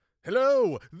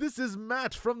Hello, this is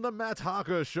Matt from The Matt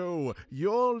Harker Show.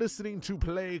 You're listening to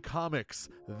Play Comics.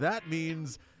 That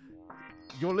means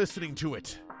you're listening to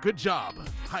it. Good job.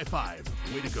 High five.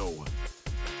 Way to go.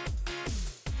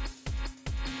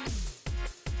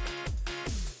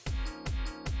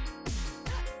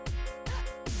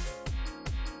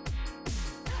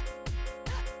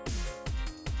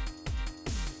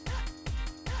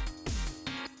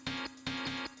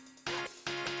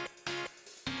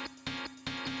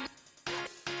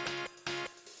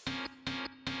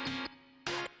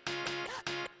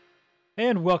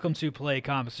 And welcome to Play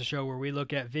Comics, a show where we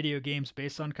look at video games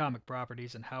based on comic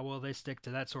properties and how well they stick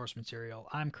to that source material.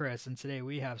 I'm Chris, and today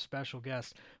we have special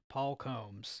guest Paul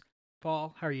Combs.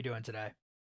 Paul, how are you doing today?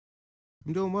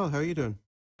 I'm doing well. How are you doing?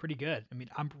 Pretty good.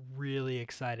 I'm really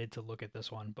excited to look at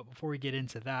this one. But before we get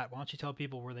into that, why don't you tell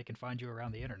people where they can find you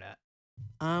around the internet?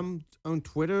 I'm on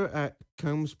Twitter at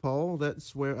Combs Paul.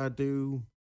 That's where I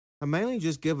mainly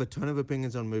just give a ton of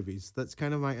opinions on movies. That's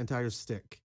kind of my entire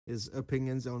stick, is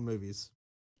opinions on movies.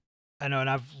 I know,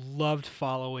 and I've loved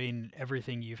following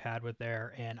everything you've had with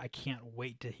there, and I can't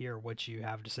wait to hear what you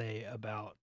have to say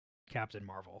about Captain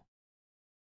Marvel.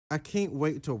 I can't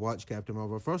wait to watch Captain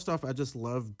Marvel. First off, I just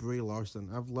love Brie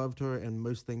Larson. I've loved her in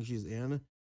most things she's in.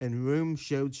 And Room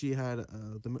showed she had,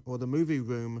 the movie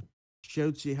Room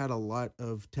showed she had a lot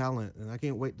of talent. And I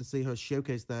can't wait to see her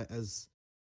showcase that as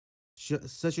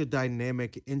such a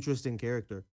dynamic, interesting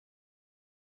character.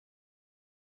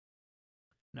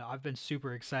 No, I've been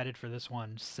super excited for this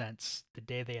one since the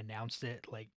day they announced it.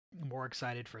 Like, more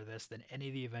excited for this than any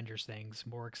of the Avengers things,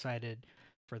 more excited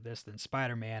for this than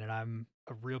Spider Man, and I'm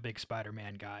a real big Spider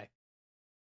Man guy.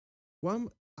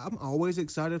 Well, I'm always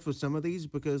excited for some of these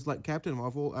because, like Captain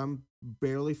Marvel, I'm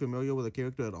barely familiar with the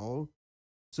character at all.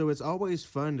 So it's always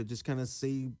fun to just kind of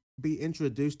be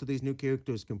introduced to these new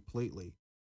characters completely.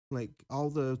 Like a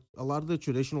lot of the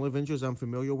traditional Avengers I'm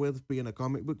familiar with being a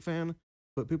comic book fan,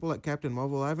 but people like Captain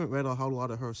Marvel, I haven't read a whole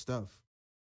lot of her stuff.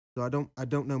 So I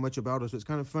don't know much about her, so it's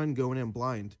kind of fun going in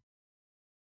blind.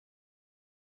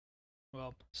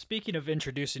 Well, speaking of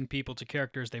introducing people to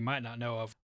characters they might not know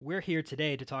of, we're here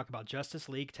today to talk about Justice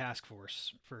League Task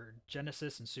Force for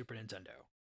Genesis and Super Nintendo.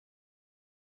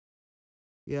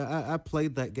 Yeah, I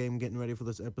played that game getting ready for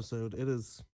this episode.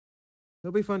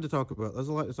 It'll be fun to talk about. There's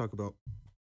a lot to talk about.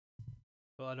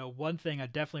 Well, I know one thing I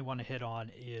definitely want to hit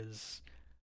on is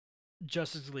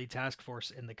Justice League Task Force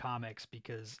in the comics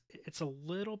because it's a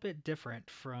little bit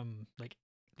different from like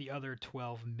the other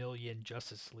 12 million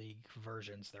Justice League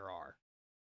versions there are.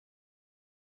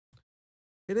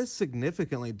 It is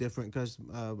significantly different because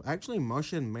actually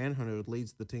Martian Manhunter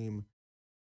leads the team,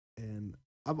 and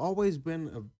I've always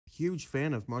been a huge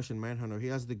fan of Martian Manhunter. He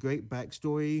has the great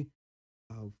backstory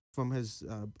from his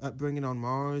upbringing on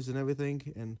Mars and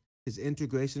everything, and his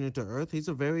integration into Earth. He's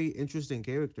a very interesting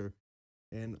character,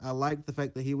 and I like the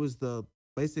fact that he was the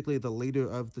basically the leader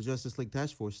of the Justice League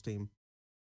Task Force team.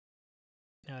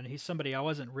 And he's somebody I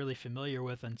wasn't really familiar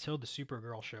with until the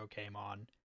Supergirl show came on.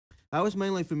 I was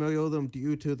mainly familiar with him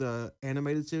due to the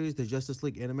animated series, the Justice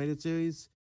League animated series,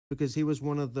 because he was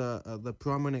one of the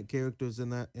prominent characters in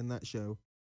that show.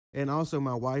 And also,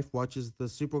 my wife watches the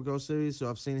Supergirl series, so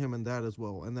I've seen him in that as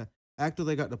well. And the actor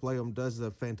they got to play him does a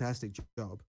fantastic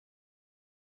job.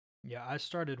 Yeah, I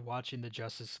started watching the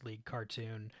Justice League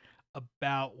cartoon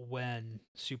about when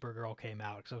Supergirl came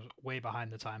out because I was way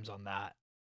behind the times on that.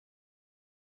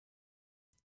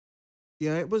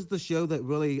 Yeah, it was the show that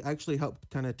really actually helped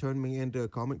kind of turn me into a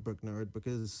comic book nerd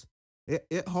because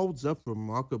it holds up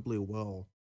remarkably well.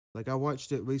 Like I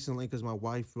watched it recently because my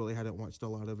wife really hadn't watched a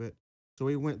lot of it, so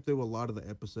we went through a lot of the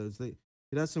episodes. It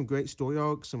has some great story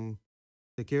arcs. Some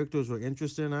the characters were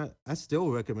interesting. I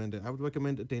still recommend it. I would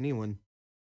recommend it to anyone.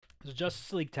 The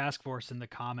Justice League Task Force in the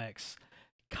comics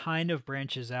kind of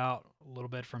branches out a little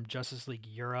bit from Justice League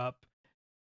Europe.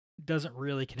 Doesn't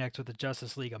really connect with the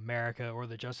Justice League America or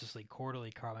the Justice League Quarterly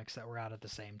comics that were out at the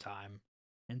same time.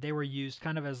 And they were used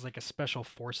kind of as like a special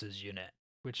forces unit,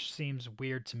 which seems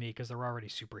weird to me because they're already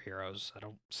superheroes. I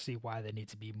don't see why they need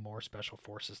to be more special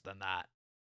forces than that.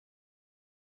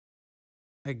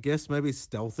 I guess maybe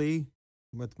stealthy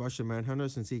with Martian Manhunter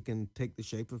since he can take the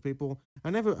shape of people.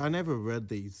 I never read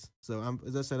these, so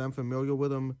as I said, I'm familiar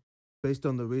with them based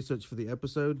on the research for the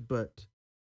episode. But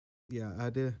yeah, I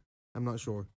did. I'm not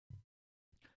sure.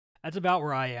 That's about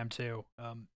where I am too.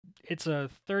 It's a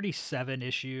 37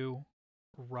 issue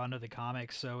run of the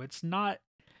comics, so it's not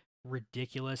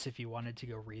ridiculous if you wanted to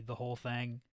go read the whole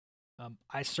thing.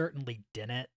 I certainly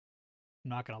didn't. I'm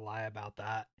not gonna lie about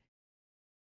that.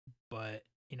 But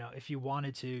if you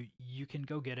wanted to, you can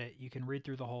go get it. You can read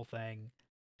through the whole thing.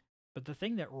 But the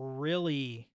thing that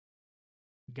really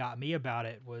got me about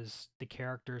it was the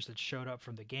characters that showed up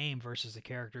from the game versus the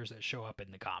characters that show up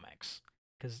in the comics,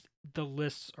 because the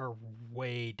lists are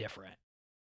way different.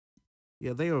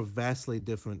 Yeah, they are vastly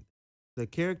different. The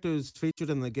characters featured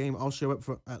in the game all show up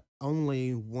for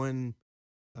only one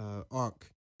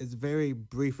arc. It's very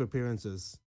brief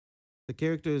appearances. The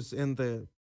characters in the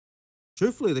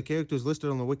truthfully, the characters listed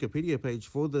on the Wikipedia page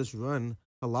for this run,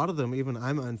 a lot of them even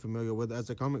I'm unfamiliar with as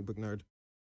a comic book nerd.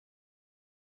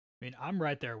 I mean, I'm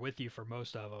right there with you for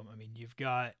most of them. I mean, you've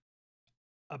got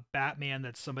a Batman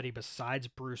that's somebody besides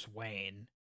Bruce Wayne.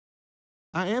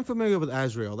 I am familiar with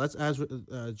Azrael. That's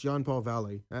John Paul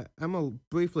Valley. I'm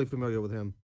briefly familiar with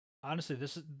him. Honestly,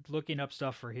 this is looking up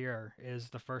stuff for here is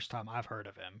the first time I've heard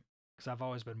of him, because I've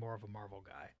always been more of a Marvel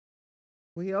guy.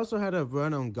 Well, he also had a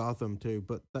run on Gotham too,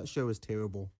 but that show is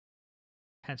terrible.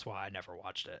 Hence why I never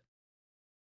watched it.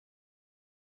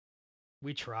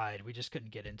 We tried, we just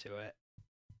couldn't get into it.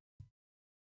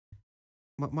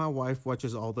 My wife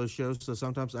watches all those shows, so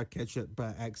sometimes I catch it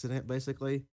by accident,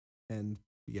 basically. And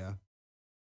yeah.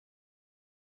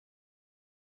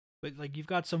 But like, you've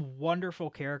got some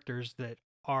wonderful characters that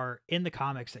are in the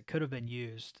comics that could have been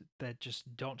used that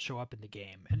just don't show up in the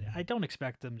game. And I don't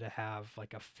expect them to have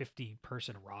like a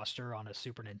 50-person roster on a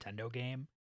Super Nintendo game.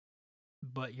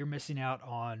 But you're missing out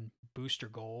on Booster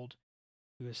Gold,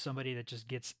 who is somebody that just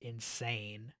gets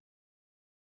insane,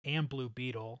 and Blue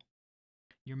Beetle.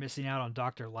 You're missing out on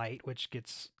Dr. Light, which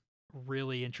gets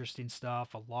really interesting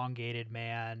stuff. Elongated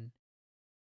Man,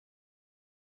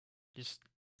 just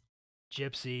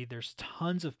Gypsy. There's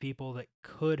tons of people that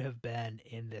could have been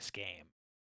in this game.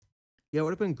 Yeah, it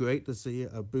would have been great to see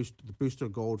the Booster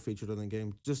Gold featured in the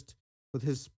game. Just with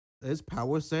his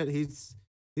power set, he's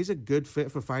a good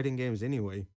fit for fighting games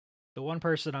anyway. The one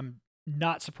person I'm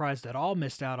not surprised at all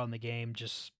missed out on the game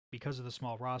just because of the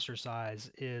small roster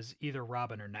size is either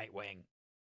Robin or Nightwing.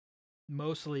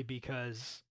 Mostly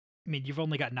because, I mean, you've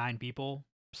only got 9 people.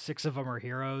 6 of them are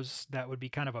heroes. That would be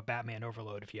kind of a Batman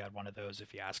overload if you had one of those,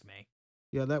 if you ask me.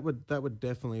 Yeah, that would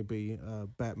definitely be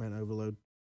Batman overload.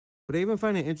 But I even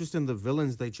find it interesting the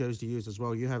villains they chose to use as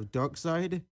well. You have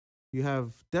Darkseid, you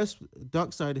have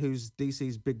Darkseid, who's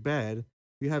DC's big bad.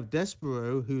 You have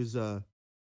Despero, who's a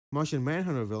Martian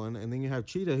Manhunter villain, and then you have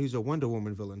Cheetah, who's a Wonder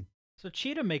Woman villain. So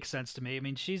Cheetah makes sense to me. I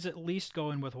mean, she's at least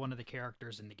going with one of the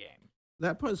characters in the game.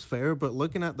 That part's fair, but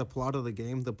looking at the plot of the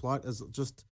game, the plot is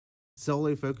just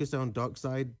solely focused on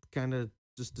Darkseid kind of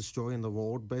just destroying the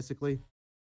world, basically.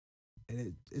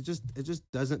 And it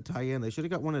just doesn't tie in. They should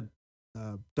have got one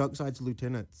of Darkseid's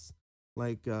lieutenants,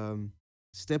 like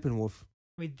Steppenwolf.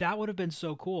 I mean, that would have been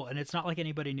so cool. And it's not like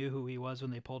anybody knew who he was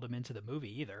when they pulled him into the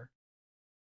movie either.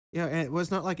 Yeah, and it was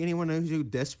not like anyone knows who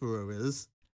Despero is.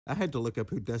 I had to look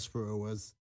up who Despero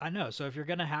was. I know. So if you're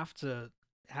going to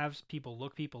have people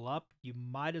look people up, you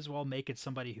might as well make it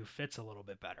somebody who fits a little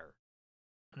bit better.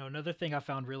 Now, another thing I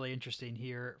found really interesting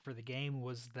here for the game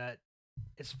was that,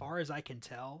 as far as I can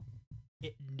tell,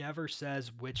 it never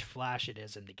says which Flash it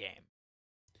is in the game.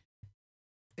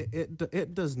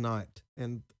 It does not,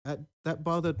 and that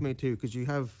bothered me too, because you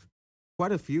have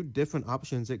quite a few different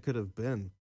options it could have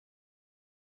been.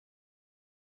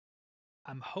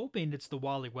 I'm hoping it's the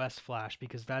Wally West Flash,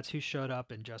 because that's who showed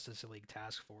up in Justice League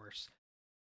Task Force.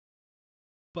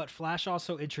 But Flash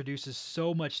also introduces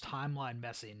so much timeline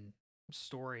messing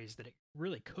stories that it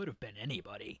really could have been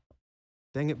anybody.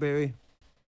 Dang it, Barry.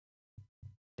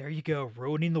 There you go,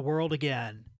 ruining the world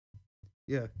again.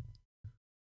 Yeah.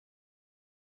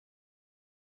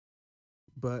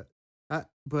 But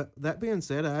that being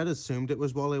said, I had assumed it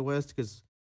was Wally West because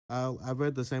I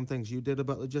read the same things you did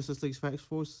about the Justice League Task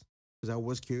Force because I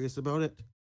was curious about it,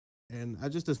 and I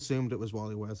just assumed it was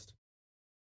Wally West.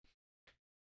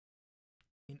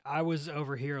 I was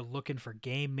over here looking for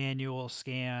game manual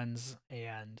scans,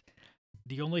 and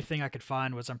the only thing I could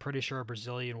find was, I'm pretty sure, a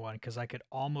Brazilian one, because I could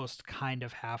almost kind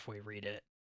of halfway read it,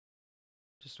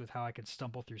 just with how I could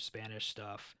stumble through Spanish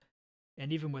stuff.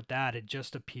 And even with that, it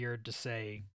just appeared to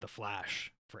say The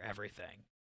Flash for everything.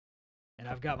 And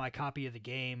I've got my copy of the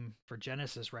game for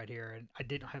Genesis right here, and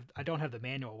I don't have the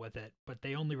manual with it, but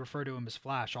they only refer to him as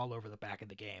Flash all over the back of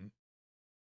the game.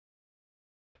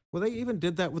 Well, they even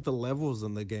did that with the levels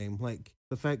in the game. Like,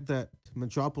 the fact that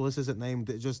Metropolis isn't named,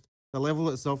 the level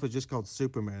itself is just called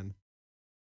Superman.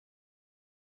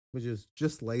 Which is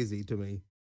just lazy to me.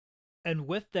 And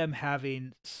with them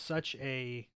having such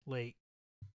a, like,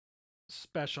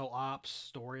 special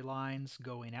ops storylines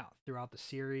going out throughout the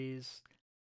series,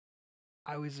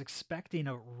 I was expecting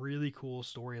a really cool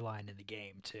storyline in the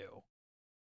game, too.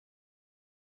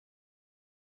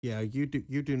 Yeah, you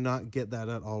do not get that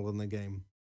at all in the game.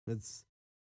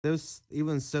 there's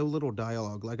even so little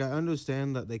dialogue. Like, I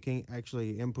understand that they can't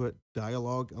actually input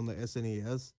dialogue on the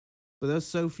SNES, but there's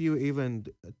so few even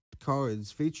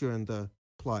cards featuring the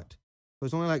plot.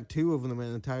 There's only like two of them in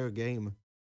the entire game,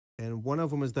 and one of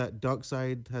them is that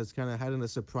Darkseid has kind of had a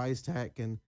surprise attack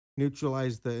and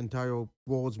neutralized the entire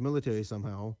world's military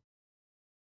somehow,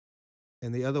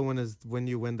 and the other one is when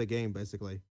you win the game,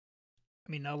 basically.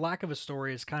 I mean, a lack of a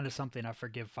story is kind of something I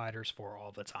forgive fighters for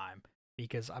all the time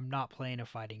because I'm not playing a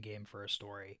fighting game for a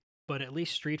story. But at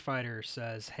least Street Fighter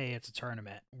says, hey, it's a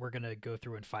tournament. We're going to go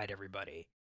through and fight everybody.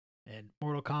 And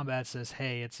Mortal Kombat says,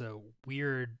 hey, it's a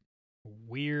weird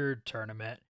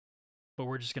tournament, but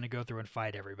we're just going to go through and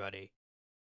fight everybody.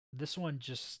 This one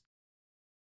just,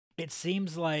 it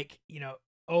seems like,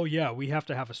 oh yeah, we have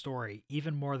to have a story,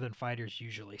 even more than fighters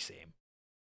usually seem.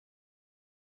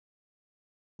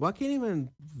 Well, I can't even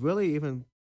really even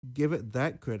give it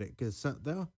that credit because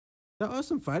there are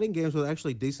some fighting games with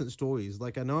actually decent stories.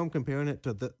 Like, I know I'm comparing it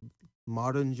to the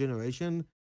modern generation,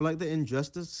 but like the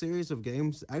Injustice series of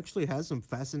games actually has some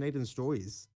fascinating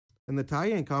stories. And the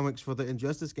tie-in comics for the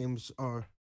Injustice games are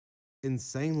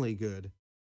insanely good.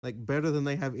 Like, better than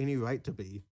they have any right to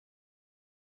be.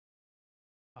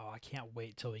 Oh, I can't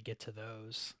wait till we get to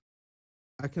those.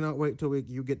 I cannot wait till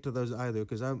you get to those either,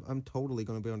 because I'm totally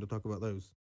going to be on to talk about those.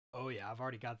 Oh yeah, I've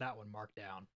already got that one marked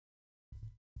down.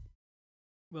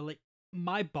 Well, like,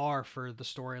 my bar for the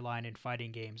storyline in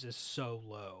fighting games is so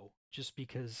low, just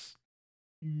because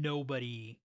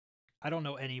I don't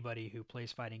know anybody who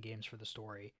plays fighting games for the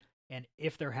story. And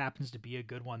if there happens to be a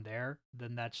good one there,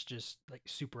 then that's just like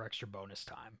super extra bonus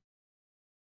time.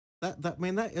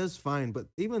 That is fine, but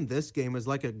even this game is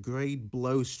like a grade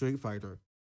below Street Fighter.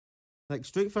 Like,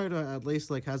 Street Fighter at least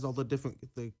like has all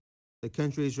the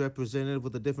countries represented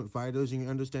with the different fighters, and you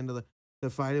understand the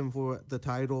fighting for the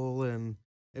title and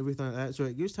everything like that. So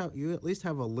you at least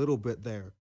have a little bit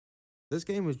there. This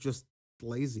game is just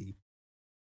lazy.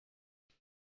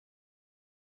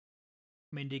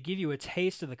 I mean, to give you a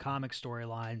taste of the comic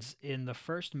storylines, in the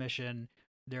first mission,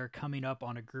 they're coming up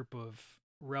on a group of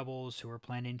rebels who are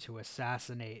planning to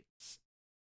assassinate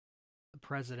the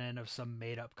president of some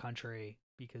made up country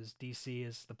because DC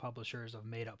is the publishers of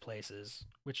made up places,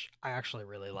 which I actually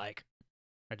really like.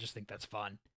 I just think that's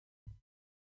fun.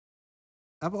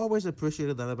 I've always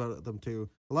appreciated that about them too.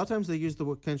 A lot of times they use the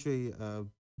word country,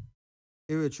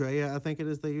 Eritrea, I think it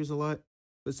is, they use a lot.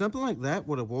 But something like that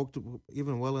would have worked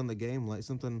even well in the game, like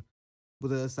something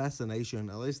with an assassination.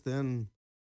 At least then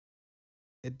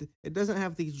it doesn't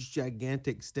have these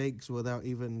gigantic stakes without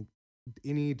even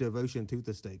any devotion to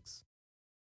the stakes.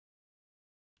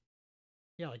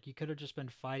 Yeah, like you could have just been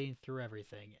fighting through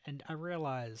everything. And I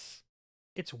realize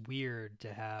it's weird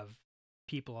to have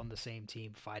people on the same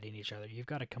team fighting each other. You've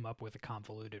got to come up with a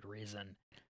convoluted reason.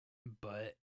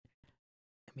 But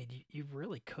I mean, you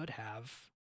really could have.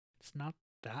 It's not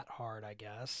that hard, I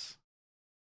guess.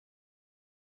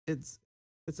 It's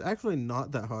it's actually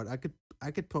not that hard. I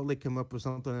could probably come up with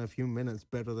something in a few minutes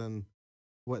better than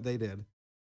what they did.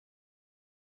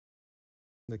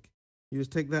 Like, you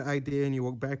just take that idea and you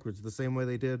work backwards the same way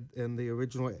they did in the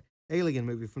original Alien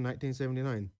movie from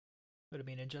 1979. But I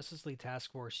mean, in Justice League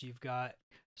Task Force, you've got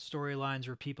storylines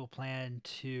where people plan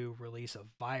to release a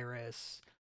virus.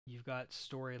 You've got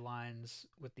storylines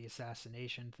with the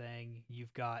assassination thing.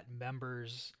 You've got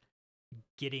members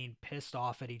getting pissed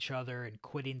off at each other and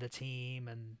quitting the team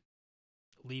and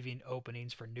leaving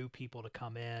openings for new people to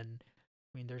come in.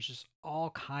 I mean, there's just all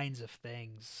kinds of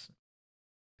things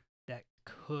that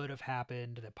could have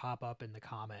happened that pop up in the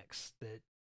comics that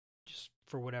just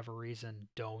for whatever reason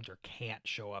don't or can't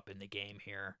show up in the game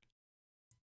here.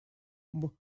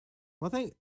 Well, I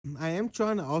think I am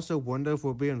trying to also wonder if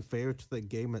we're being fair to the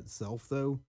game itself,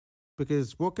 though,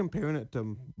 because we're comparing it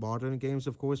to modern games,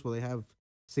 of course, where they have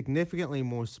significantly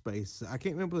more space. I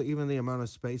can't remember even the amount of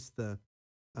space the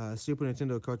Super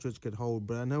Nintendo cartridge could hold,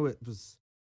 but I know it was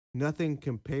nothing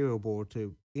comparable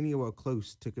to anywhere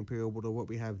close to comparable to what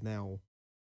we have now.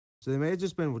 So they may have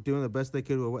just been doing the best they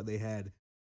could with what they had.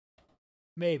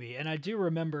 Maybe. And I do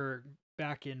remember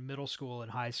back in middle school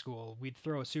and high school, we'd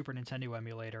throw a Super Nintendo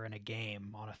emulator in a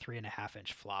game on a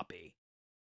 3.5-inch floppy.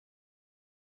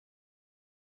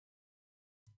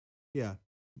 Yeah.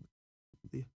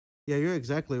 Yeah, you're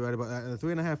exactly right about that. And the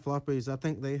 3.5 floppies, I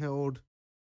think they held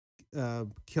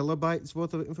kilobytes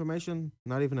worth of information,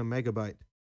 not even a megabyte.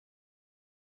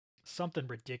 Something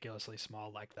ridiculously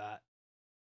small like that.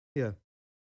 Yeah.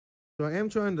 So I am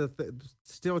trying to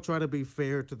still try to be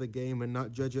fair to the game and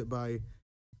not judge it by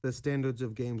the standards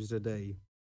of games today.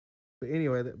 But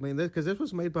anyway, I mean, because this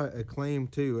was made by Acclaim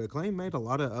too. Acclaim made a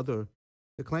lot of other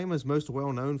Acclaim is most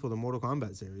well known for the Mortal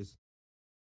Kombat series.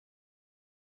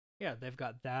 Yeah, they've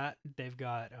got that. They've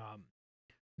got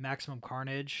Maximum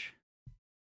Carnage.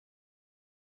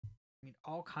 I mean,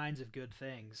 all kinds of good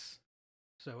things.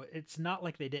 So it's not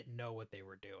like they didn't know what they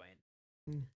were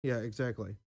doing. Yeah,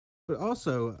 exactly. But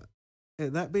also,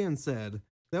 that being said,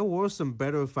 there were some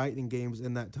better fighting games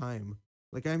in that time.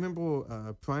 Like I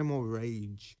remember Primal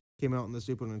Rage came out on the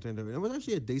Super Nintendo, and it was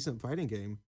actually a decent fighting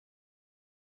game.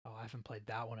 Oh, I haven't played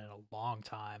that one in a long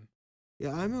time.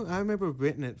 Yeah, I remember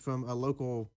renting it from a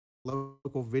local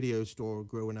video store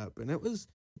growing up, and it was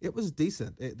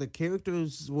decent. The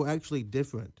characters were actually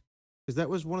different, because that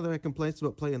was one of the complaints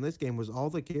about playing this game was all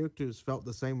the characters felt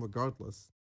the same regardless.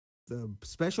 The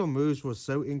special moves were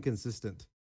so inconsistent.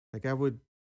 Like I would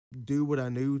do what I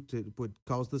knew to would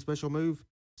cause the special move.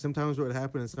 Sometimes it would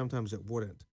happen, and sometimes it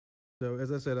wouldn't. So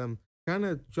as I said, I'm kind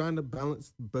of trying to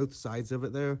balance both sides of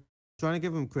it there. Trying to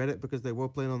give them credit because they were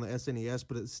playing on the SNES,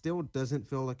 but it still doesn't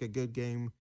feel like a good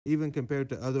game, even compared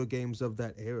to other games of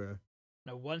that era.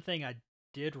 Now, one thing I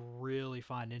did really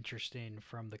find interesting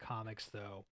from the comics,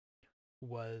 though,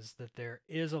 was that there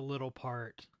is a little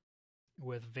part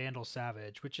with Vandal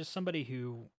Savage, which is somebody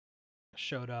who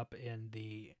showed up in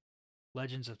the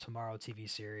Legends of Tomorrow TV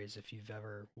series, if you've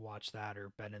ever watched that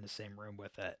or been in the same room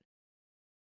with it.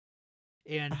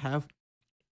 I And have,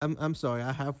 I'm sorry,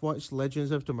 I have watched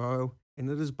Legends of Tomorrow, and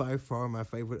it is by far my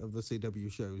favorite of the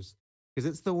CW shows because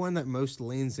it's the one that most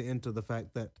leans into the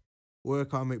fact that we're a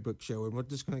comic book show and we're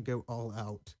just gonna go all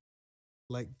out,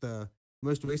 like the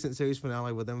most recent series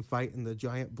finale with them fighting the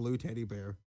giant blue teddy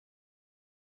bear.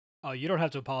 oh, you don't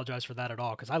have to apologize for that at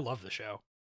all, because I love the show.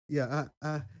 Yeah,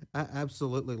 I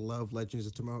absolutely love Legends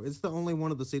of Tomorrow. It's the only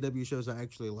one of the CW shows I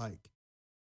actually like.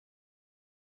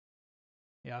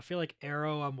 Yeah, I feel like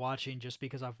Arrow I'm watching just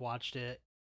because I've watched it,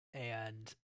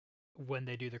 and when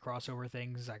they do the crossover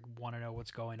things, I want to know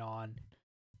what's going on.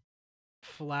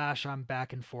 Flash, I'm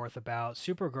back and forth about.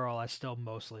 Supergirl, I still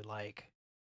mostly like,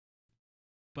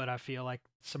 but I feel like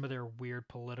some of their weird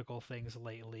political things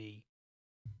lately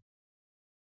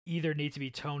either need to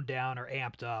be toned down or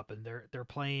amped up, and they're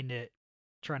playing it,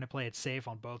 trying to play it safe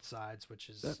on both sides, which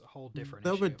is That, a whole different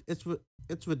no, issue. but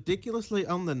it's ridiculously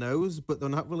on the nose, but they're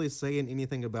not really saying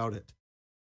anything about it.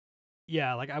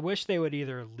 Yeah, like I wish they would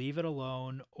either leave it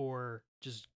alone or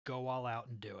just go all out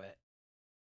and do it.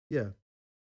 Yeah,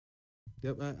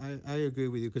 yep, I agree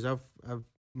with you because I've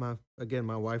my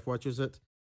wife watches it.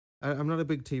 I'm not a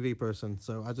big TV person,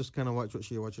 so I just kind of watch what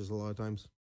she watches a lot of times.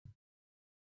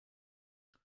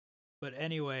 But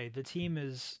anyway,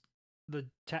 the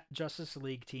Justice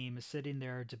League team is sitting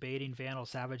there debating Vandal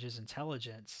Savage's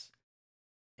intelligence,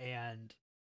 and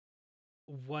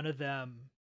one of them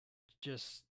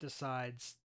just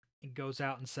decides and goes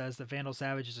out and says that Vandal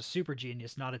Savage is a super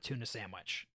genius, not a tuna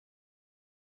sandwich.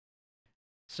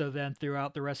 So then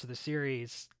throughout the rest of the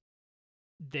series,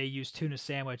 they use tuna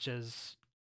sandwich as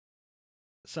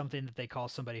something that they call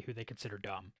somebody who they consider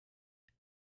dumb.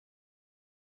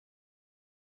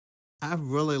 I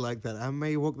really like that. I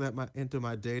may work that into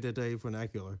my day-to-day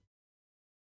vernacular.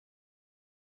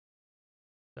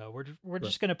 So we're But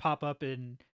just gonna pop up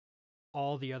in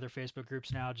all the other Facebook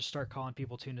groups now. Just start calling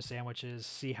people tuna sandwiches.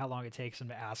 See how long it takes them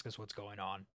to ask us what's going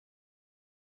on.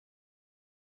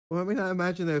 well, I mean, I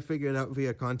imagine they'll figure it out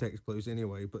via context clues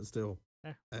anyway. But still,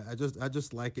 Eh. I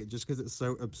just like it just because it's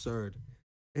so absurd,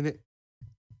 and it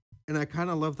and I kind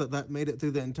of love that that made it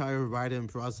through the entire write-in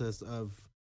process of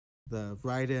the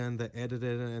write-in, the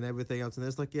editing, and everything else. And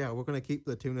it's like, yeah, we're gonna keep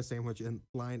the tuna sandwich in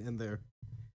line in there,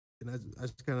 and I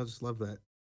just kind of just love that.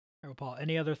 All right, well, Paul,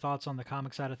 any other thoughts on the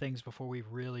comic side of things before we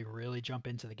really, really jump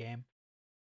into the game?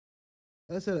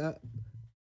 Like I said,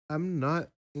 I'm not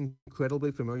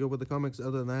incredibly familiar with the comics.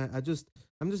 Other than that,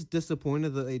 I'm just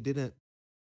disappointed that they didn't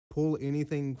pull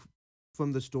anything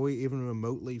from the story even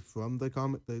remotely from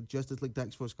the Justice League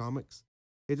Task Force comics.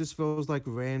 It just feels like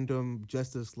random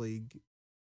Justice League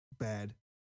bad.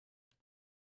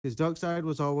 His Darkseid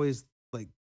was always like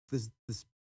this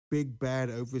big bad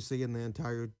overseeing the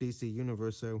entire DC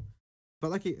universe. So,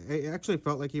 felt like it actually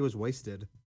felt like he was wasted.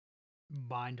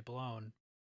 Mind blown.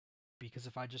 Because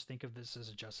if I just think of this as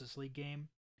a Justice League game,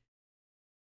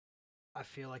 I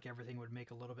feel like everything would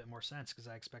make a little bit more sense because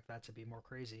I expect that to be more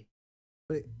crazy.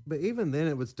 But even then,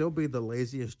 it would still be the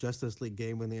laziest Justice League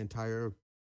game in the entire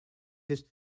his,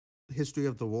 history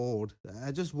of the world.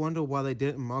 I just wonder why they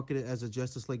didn't market it as a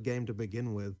Justice League game to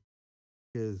begin with,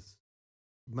 because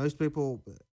most people,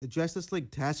 the Justice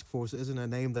League Task Force isn't a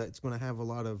name that's going to have a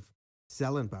lot of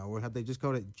selling power. Had they just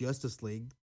called it Justice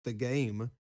League, the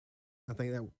game, I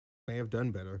think that may have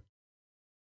done better.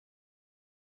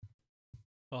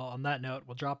 Well, on that note,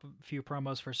 we'll drop a few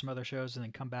promos for some other shows and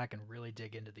then come back and really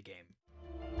dig into the game.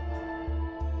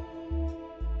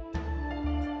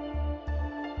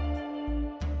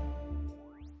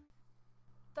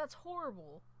 That's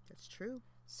horrible. That's true,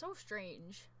 So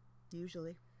strange.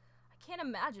 usually. I can't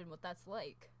imagine what that's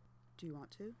like. Do you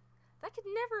want to? That could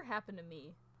never happen to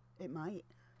me. It might.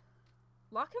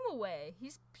 Lock him away.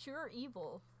 He's pure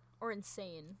evil. Or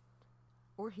insane.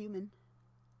 Or human.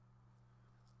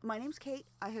 My name's Kate.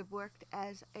 I have worked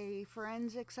as a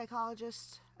forensic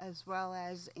psychologist, as well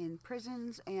as in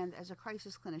prisons and as a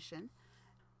crisis clinician.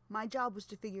 My job was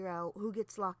to figure out who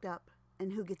gets locked up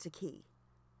and who gets a key,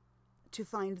 to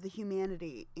find the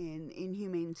humanity in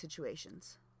inhumane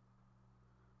situations.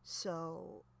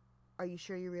 So, are you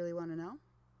sure you really want to know?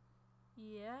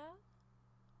 Yeah?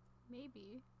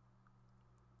 Maybe.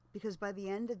 Because by the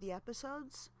end of the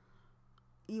episodes,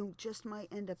 you just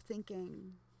might end up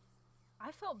thinking.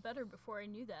 I felt better before I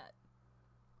knew that.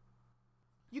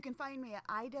 You can find me at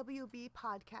IWB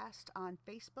Podcast on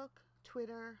Facebook,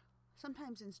 Twitter,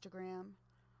 sometimes Instagram,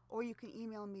 or you can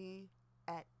email me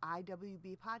at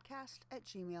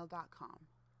iwbpodcast@gmail.com.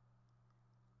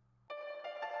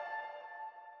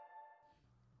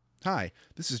 Hi,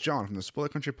 this is John from the Spoiler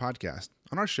Country Podcast.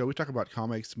 On our show, we talk about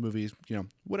comics, movies,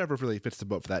 whatever really fits the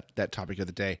boat for that topic of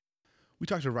the day. We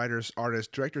talk to writers,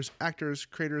 artists, directors, actors,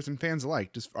 creators, and fans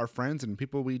alike, just our friends and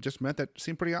people we just met that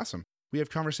seem pretty awesome. We have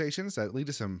conversations that lead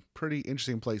to some pretty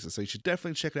interesting places, so you should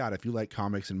definitely check it out if you like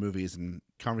comics and movies and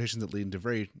conversations that lead into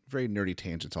very, very nerdy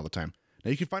tangents all the time. Now,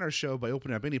 you can find our show by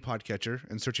opening up any podcatcher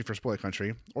and searching for Spoiler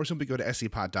Country, or simply go to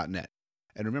scpod.net.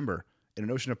 And remember, in an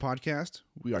ocean of podcasts,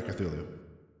 we are Cthulhu.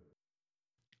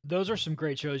 Those are some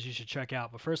great shows you should check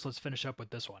out, but first let's finish up with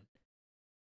this one.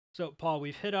 So, Paul,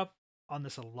 we've hit up on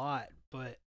this a lot,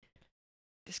 but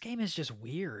this game is just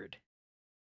weird.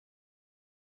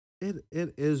 It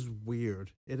is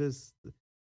weird. It is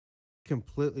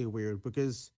completely weird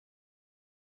because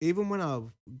even when I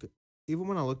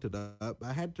looked it up,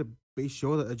 I had to be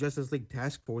sure that the Justice League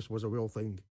Task Force was a real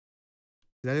thing.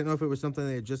 I didn't know if it was something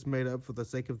they had just made up for the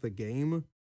sake of the game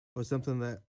or something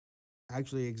that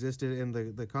actually existed in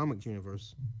the comics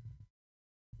universe.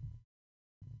 I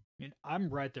mean, I'm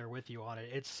right there with you on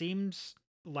it. It seems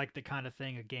like the kind of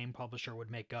thing a game publisher would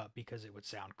make up because it would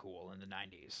sound cool in the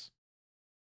 90s.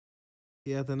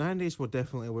 Yeah, the 90s were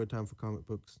definitely a weird time for comic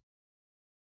books.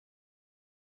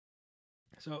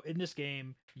 So in this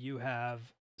game, you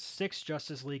have 6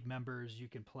 Justice League members you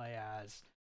can play as,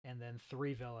 and then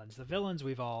 3 villains. The villains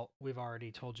we've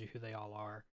already told you who they all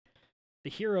are.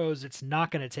 The heroes, it's not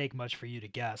going to take much for you to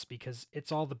guess because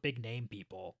it's all the big name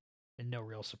people and no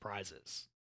real surprises.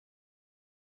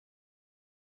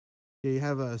 Yeah, you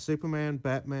have Superman,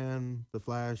 Batman, The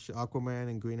Flash, Aquaman,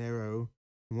 and Green Arrow,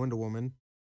 and Wonder Woman.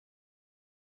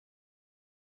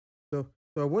 So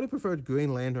I would have preferred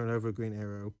Green Lantern over Green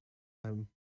Arrow. I'm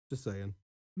just saying.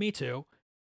 Me too.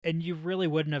 And you really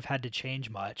wouldn't have had to change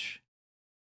much.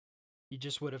 You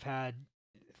just would have had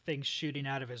things shooting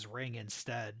out of his ring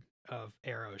instead of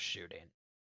arrows shooting.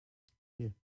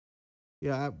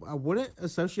 Yeah, I wouldn't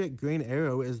associate Green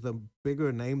Arrow as the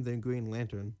bigger name than Green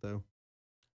Lantern, though.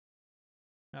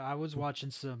 Now, I was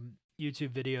watching some YouTube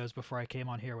videos before I came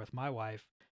on here with my wife,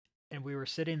 and we were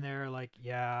sitting there like,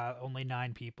 yeah, only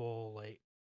 9 people. Like,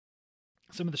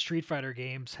 some of the Street Fighter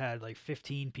games had like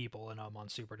 15 people in them on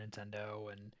Super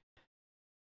Nintendo,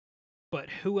 but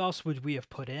who else would we have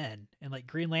put in? And like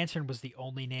Green Lantern was the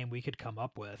only name we could come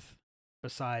up with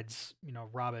besides,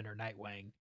 Robin or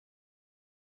Nightwing.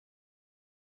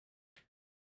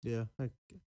 Yeah, I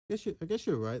guess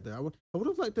you're right there. I would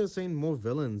have liked to have seen more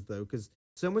villains though, because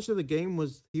so much of the game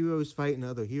was heroes fighting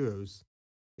other heroes.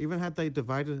 Even had they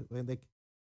divided, it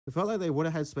felt like they would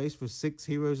have had space for 6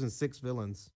 heroes and 6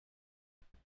 villains.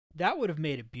 That would have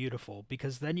made it beautiful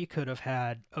because then you could have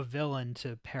had a villain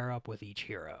to pair up with each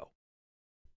hero.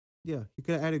 Yeah, you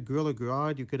could have added Gorilla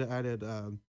Grodd. You could have added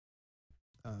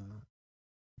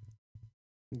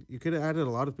you could have added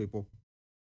a lot of people.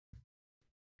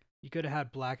 You could have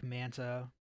had Black Manta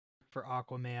for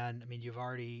Aquaman. I mean, you've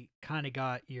already kind of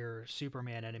got your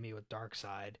Superman enemy with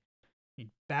Darkseid. I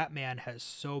mean, Batman has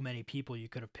so many people you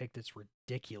could have picked. It's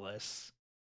ridiculous.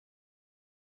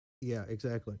 Yeah,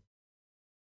 exactly.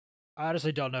 I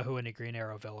honestly don't know who any Green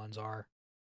Arrow villains are,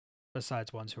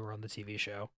 besides ones who are on the TV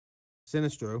show.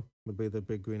 Sinestro would be the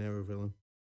big Green Arrow villain.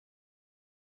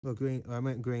 Well, I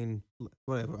meant Green,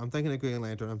 whatever. I'm thinking of Green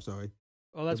Lantern. I'm sorry.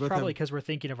 Well, that's both probably have- because we're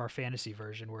thinking of our fantasy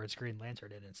version where it's Green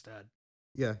Lantern in instead,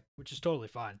 Yeah, which is totally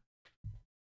fine.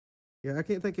 yeah. I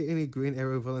can't think of any Green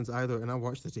Arrow villains either, and I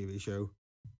watched the TV show.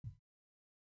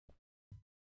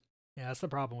 Yeah, that's the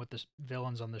problem with the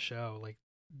villains on the show. Like,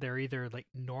 they're either like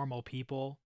normal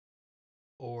people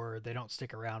or they don't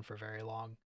stick around for very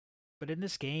long. But in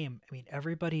this game, I mean,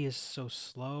 everybody is so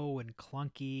slow and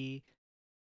clunky.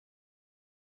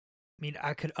 I mean,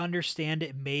 I could understand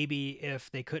it maybe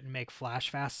if they couldn't make Flash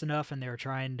fast enough and they were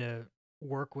trying to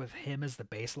work with him as the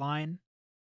baseline,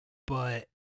 but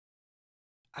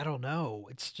I don't know.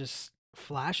 It's just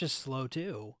Flash is slow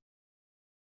too.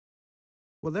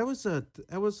 Well, there was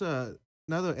another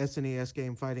SNES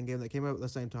game, fighting game that came out at the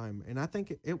same time, and I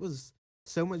think it was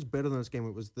so much better than this game.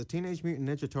 It was the Teenage Mutant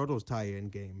Ninja Turtles tie-in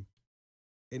game,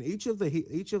 and each of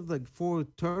the four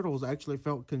turtles actually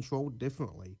felt controlled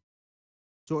differently.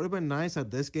 So it would have been nice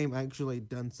had this game actually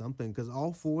done something, because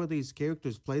all four of these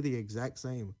characters play the exact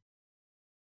same.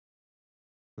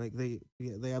 Like they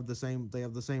have the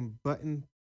same button.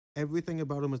 Everything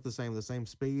about them is the same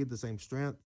speed, the same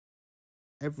strength,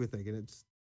 everything, and it's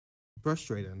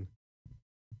frustrating.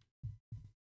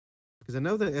 Because I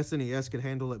know that SNES could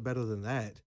handle it better than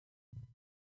that.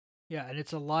 Yeah, and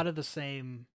it's a lot of the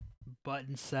same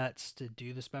button sets to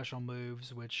do the special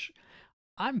moves, which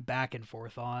I'm back and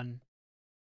forth on.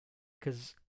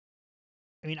 Because,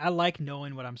 I mean, I like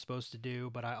knowing what I'm supposed to do,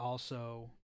 but I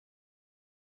also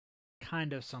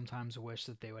kind of sometimes wish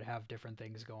that they would have different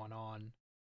things going on.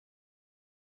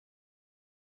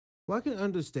 Well, I can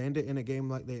understand it in a game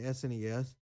like the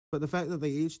SNES, but the fact that they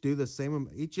each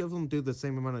of them do the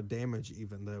same amount of damage,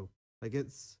 even though, like,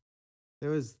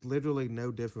 there is literally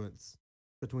no difference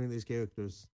between these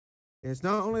characters. And it's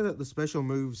not only that the special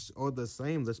moves are the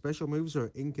same, the special moves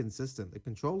are inconsistent. The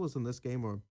controllers in this game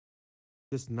are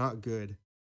just not good.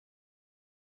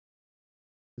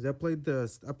 'Cause I played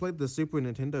the Super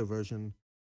Nintendo version,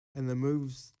 and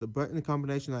the button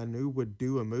combination I knew would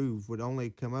do a move would only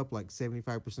come up like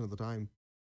 75% of the time.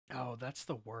 Oh, that's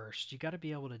the worst. You got to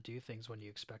be able to do things when you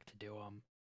expect to do them.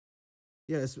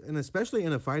 Yes, and especially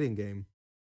in a fighting game.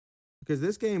 Because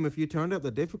this game, if you turned up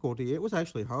the difficulty, it was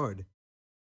actually hard.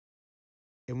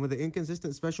 And with the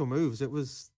inconsistent special moves, it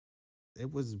was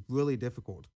really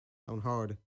difficult on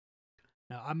hard.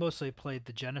 Now, I mostly played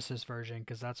the Genesis version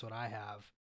because that's what I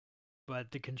have,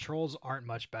 but the controls aren't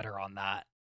much better on that.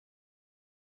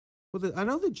 Well, I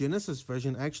know the Genesis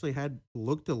version actually had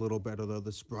looked a little better though.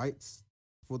 The sprites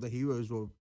for the heroes were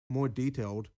more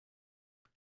detailed.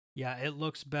 Yeah, it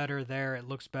looks better there. It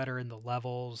looks better in the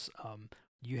levels.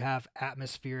 You have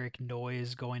atmospheric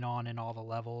noise going on in all the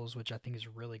levels, which I think is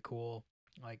really cool.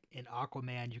 Like in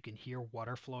Aquaman, you can hear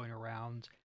water flowing around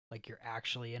like you're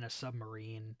actually in a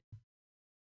submarine.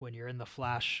 When you're in the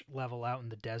Flash level out in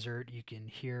the desert, you can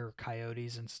hear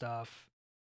coyotes and stuff.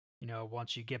 You know,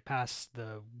 once you get past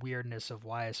the weirdness of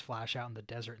why is Flash out in the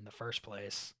desert in the first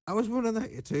place. I was wondering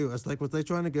that too. I was like, was they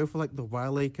trying to go for like the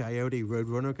Wile E. Coyote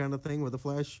Roadrunner kind of thing with the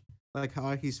Flash? Like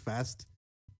how he's fast?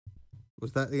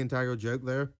 Was that the entire joke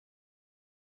there?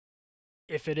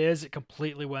 If it is, it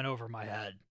completely went over my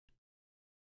head.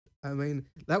 I mean,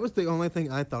 that was the only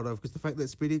thing I thought of, because the fact that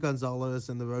Speedy Gonzalez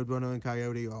and the Roadrunner and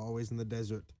Coyote are always in the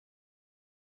desert.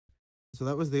 So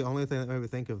that was the only thing that made me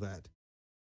think of that.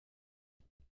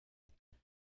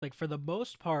 Like, for the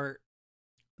most part,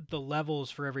 the levels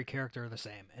for every character are the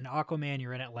same. In Aquaman,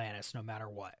 you're in Atlantis no matter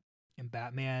what. In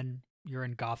Batman, you're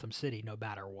in Gotham City no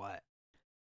matter what.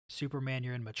 Superman,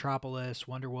 you're in Metropolis.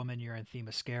 Wonder Woman, you're in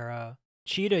Themyscira.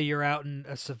 Cheetah, you're out in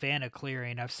a savanna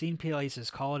clearing. I've seen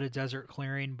places call it a desert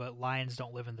clearing, but lions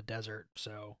don't live in the desert.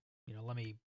 So, let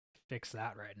me fix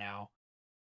that right now.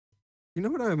 You know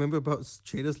what I remember about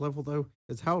Cheetah's level though?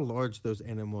 Is how large those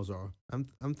animals are.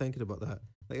 I'm thinking about that.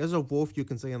 Like there's a wolf you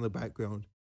can see in the background,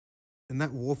 and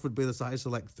that wolf would be the size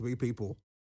of like 3 people,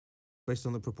 based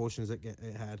on the proportions it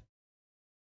had.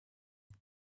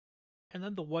 And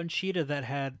then the one cheetah that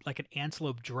had like an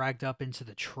antelope dragged up into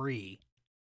the tree.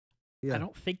 Yeah, I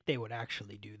don't think they would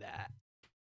actually do that.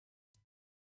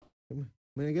 I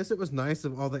mean, I guess it was nice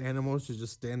of all the animals to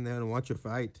just stand there and watch a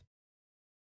fight.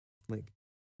 Like,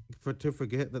 to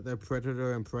forget that they're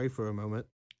predator and prey for a moment.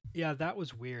 Yeah, that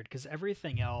was weird because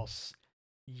everything else,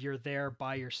 you're there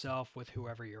by yourself with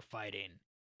whoever you're fighting.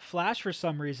 Flash, for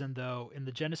some reason, though, in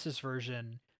the Genesis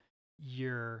version,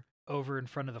 you're over in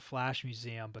front of the Flash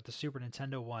Museum, but the Super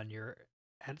Nintendo one, you're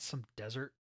at some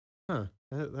desert. Huh,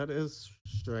 that is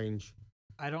strange.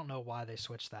 I don't know why they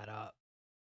switched that up.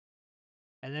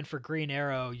 And then for Green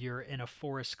Arrow, you're in a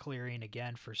forest clearing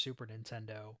again for Super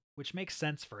Nintendo, which makes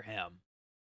sense for him.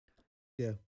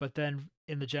 Yeah. But then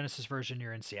in the Genesis version,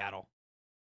 you're in Seattle.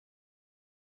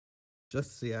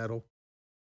 Just Seattle.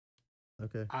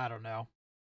 Okay. I don't know.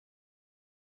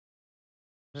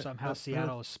 Somehow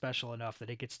Seattle is special enough that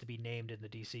it gets to be named in the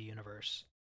DC universe.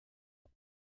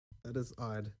 That is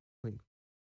odd. Like,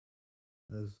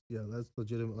 that's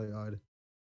legitimately odd.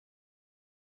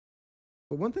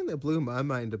 But one thing that blew my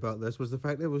mind about this was the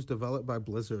fact that it was developed by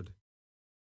Blizzard.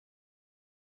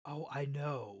 Oh, I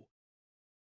know.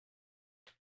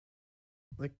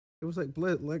 Like it was like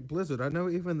Blizzard. I know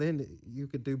even then you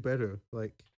could do better.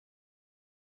 Like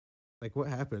what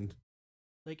happened?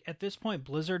 Like at this point,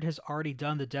 Blizzard has already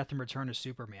done the Death and Return of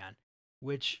Superman,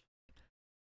 which,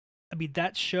 I mean,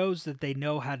 that shows that they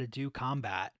know how to do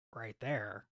combat right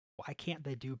there. Why can't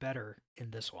they do better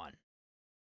in this one?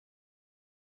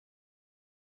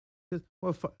 'Cause,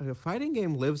 well, a fighting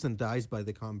game lives and dies by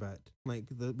the combat. Like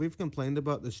we've complained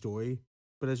about the story,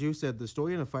 but as you said, the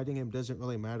story in a fighting game doesn't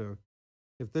really matter.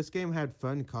 If this game had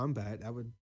fun combat,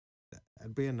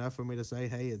 that'd be enough for me to say,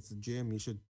 hey, it's a gym. You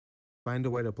should find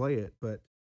a way to play it. But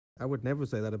I would never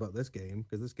say that about this game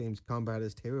because this game's combat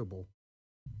is terrible.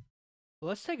 Well,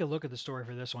 let's take a look at the story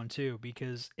for this one too,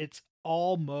 because it's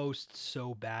almost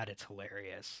so bad it's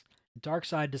hilarious.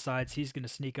 Darkseid decides he's going to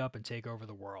sneak up and take over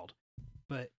the world,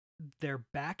 but they're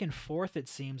back and forth, it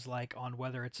seems like, on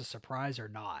whether it's a surprise or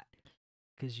not.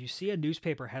 Because you see a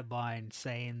newspaper headline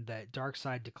saying that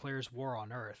Darkseid declares war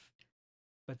on Earth,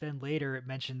 but then later it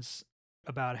mentions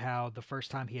about how the first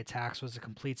time he attacks was a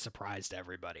complete surprise to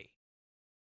everybody.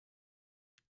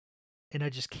 And I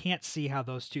just can't see how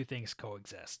those two things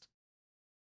coexist.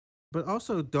 But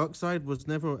also, Darkseid was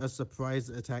never a surprise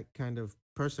attack kind of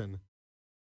person.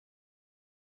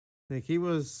 Like he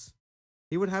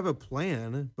would have a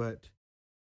plan, but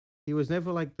he was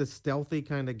never like the stealthy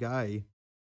kind of guy.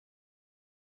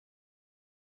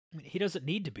 I mean, he doesn't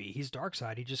need to be. He's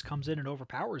Darkseid. He just comes in and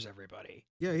overpowers everybody.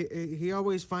 Yeah, he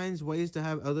always finds ways to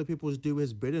have other people do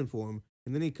his bidding for him,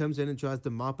 and then he comes in and tries to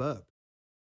mop up.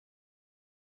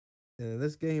 And in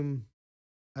this game,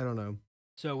 I don't know.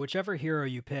 So whichever hero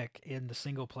you pick in the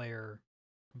single player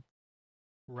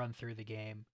run through the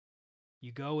game,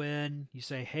 you go in, you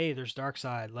say, hey, there's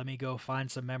Darkseid. Let me go find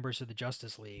some members of the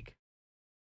Justice League.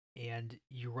 And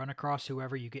you run across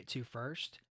whoever you get to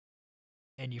first,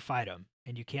 and you fight them,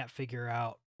 and you can't figure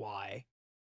out why.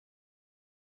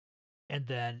 And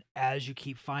then as you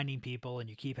keep finding people and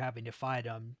you keep having to fight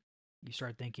them, you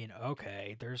start thinking,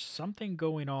 okay, there's something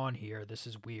going on here. This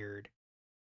is weird.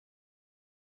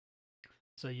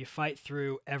 So you fight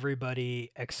through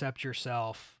everybody except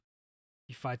yourself.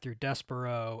 You fight through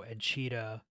Despero and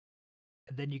Cheetah,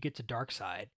 and then you get to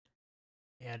Darkseid.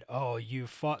 And oh, you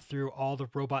fought through all the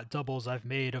robot doubles I've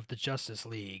made of the Justice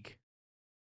League.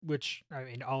 Which, I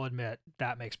mean, I'll admit,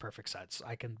 that makes perfect sense.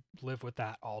 I can live with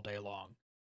that all day long.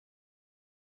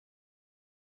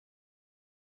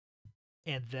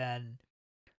 And then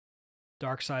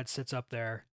Darkseid sits up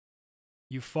there.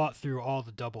 You fought through all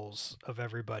the doubles of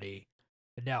everybody.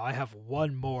 And now I have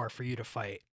one more for you to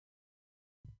fight.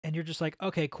 And you're just like,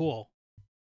 okay, cool.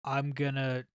 I'm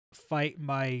gonna fight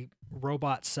my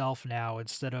robot self now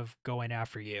instead of going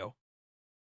after you.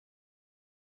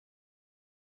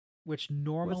 Which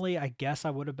normally I guess I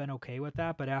would have been okay with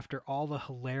that, but after all the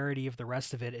hilarity of the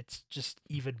rest of it, it's just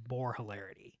even more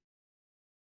hilarity.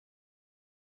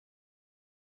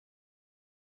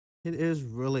 It is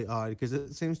really odd because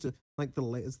it seems to like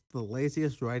it's the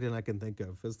laziest writing I can think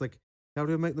of. It's like, how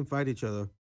do we make them fight each other?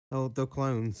 Oh, they're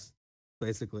clones.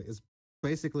 Basically, it's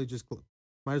basically just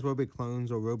might as well be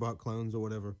clones or robot clones or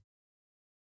whatever.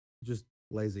 Just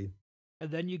lazy.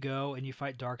 And then you go and you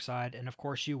fight Darkseid, and of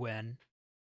course you win.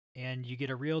 And you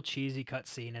get a real cheesy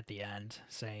cutscene at the end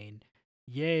saying,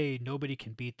 yay, nobody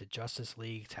can beat the Justice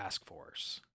League Task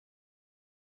Force.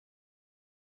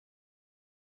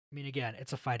 I mean, again,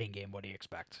 it's a fighting game. What do you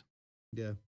expect?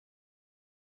 Yeah.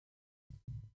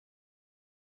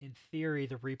 In theory,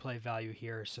 the replay value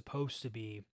here is supposed to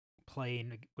be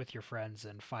playing with your friends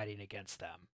and fighting against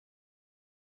them.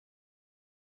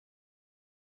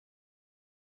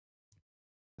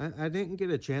 I didn't get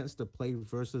a chance to play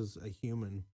versus a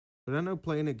human, but I know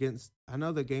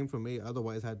the game for me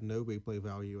otherwise had no replay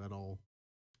value at all.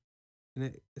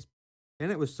 And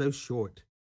it was so short.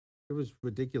 It was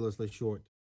ridiculously short.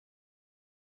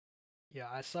 Yeah,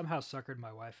 I somehow suckered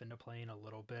my wife into playing a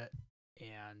little bit,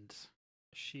 and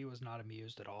she was not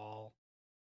amused at all.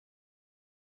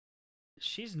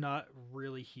 She's not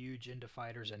really huge into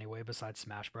fighters anyway, besides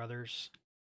Smash Brothers.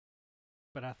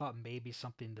 But I thought maybe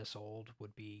something this old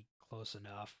would be close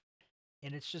enough.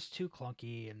 And it's just too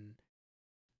clunky, and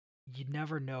you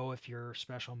never know if your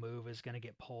special move is going to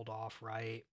get pulled off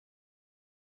right.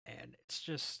 And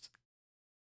it's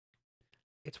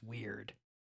weird.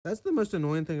 That's the most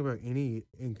annoying thing about any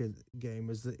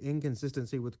game is the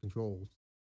inconsistency with controls.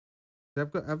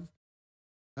 I've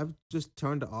just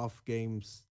turned off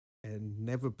games and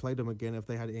never played them again if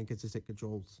they had inconsistent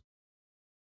controls.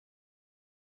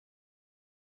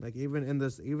 Like even in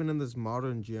this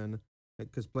modern gen,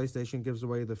 because PlayStation gives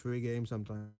away the free game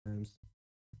sometimes.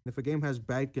 If a game has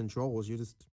bad controls, you're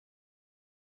just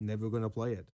never gonna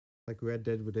play it. Like Red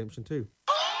Dead Redemption 2.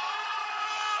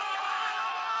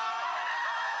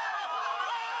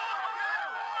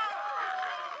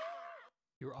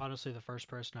 You're honestly the first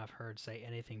person I've heard say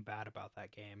anything bad about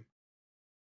that game.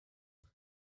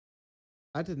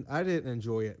 I didn't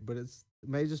enjoy it, but it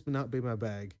may just not be my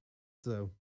bag.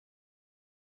 So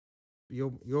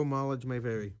your mileage may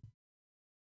vary.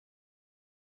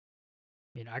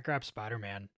 I mean, I grabbed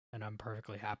Spider-Man, and I'm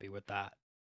perfectly happy with that.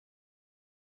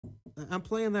 I'm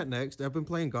playing that next. I've been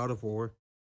playing God of War,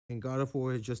 and God of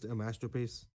War is just a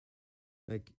masterpiece.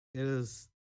 Like it is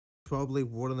probably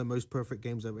one of the most perfect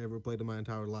games I've ever played in my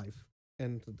entire life.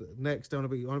 And next, I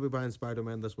want to be buying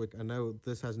Spider-Man this week. I know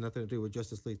this has nothing to do with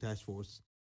Justice League Task Force,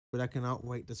 but I cannot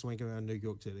wait to swing around New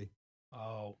York City.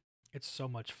 Oh, it's so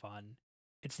much fun.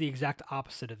 It's the exact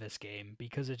opposite of this game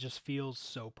because it just feels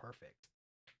so perfect.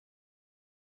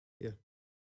 Yeah.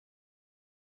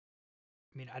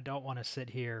 I mean, I don't want to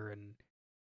sit here and,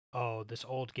 oh, this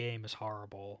old game is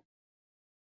horrible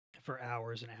for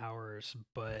hours and hours,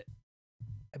 but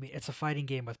I mean, it's a fighting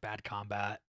game with bad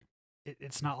combat.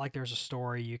 It's not like there's a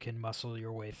story you can muscle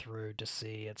your way through to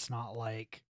see. It's not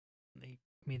like, I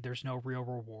mean, there's no real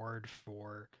reward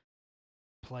for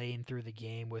playing through the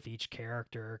game with each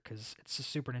character because it's a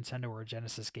Super Nintendo or a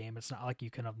Genesis game. It's not like you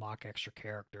can unlock extra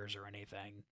characters or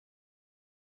anything.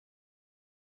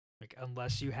 Like,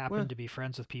 unless you happen to be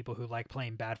friends with people who like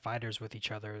playing bad fighters with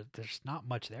each other, there's not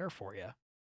much there for you.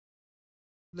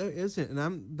 There isn't, and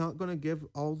I'm not going to give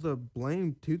all the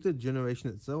blame to the generation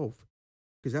itself,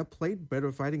 because I played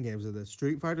better fighting games than this.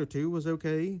 Street Fighter 2 was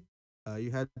okay.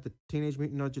 You had the Teenage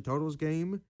Mutant Ninja Turtles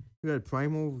game. You had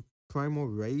Primal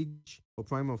Rage or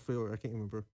Primal Fear. I can't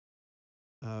remember.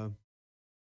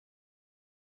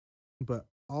 But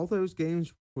all those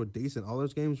games were decent. All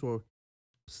those games were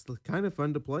kind of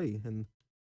fun to play, and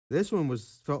this one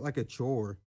felt like a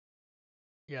chore.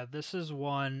 Yeah, this is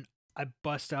one I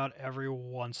bust out every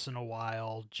once in a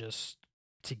while just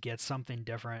to get something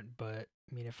different, but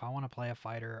I mean, if I want to play a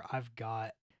fighter, I've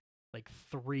got like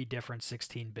 3 different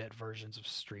 16-bit versions of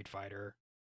Street Fighter.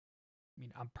 I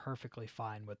mean, I'm perfectly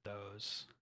fine with those,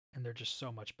 and they're just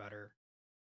so much better.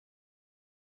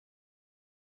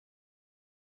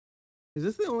 Is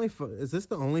this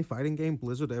the only fighting game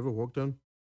Blizzard ever worked on?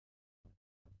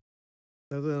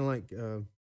 Other than like,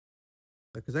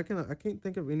 because I can't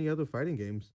think of any other fighting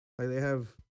games. Like they have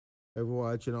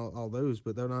Overwatch and all those,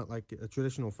 but they're not like a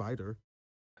traditional fighter.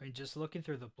 I mean, just looking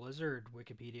through the Blizzard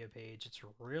Wikipedia page, it's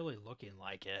really looking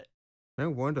like it. No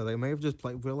wonder they may have just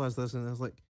realized this, and it's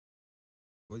like,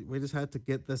 we just had to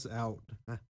get this out.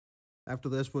 After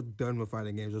this, we're done with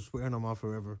fighting games. We're swearing them off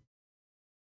forever.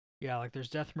 Yeah, like there's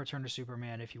Death and Return to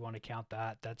Superman, if you want to count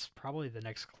that. That's probably the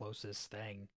next closest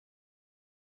thing.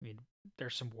 I mean,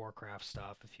 there's some Warcraft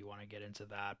stuff if you want to get into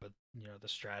that, but, you know, the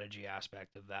strategy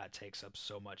aspect of that takes up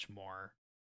so much more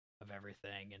of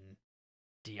everything, and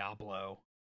Diablo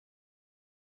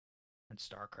and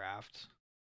StarCraft.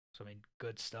 So, I mean,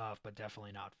 good stuff, but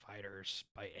definitely not fighters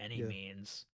by any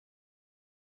means.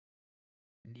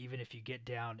 And even if you get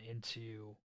down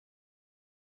into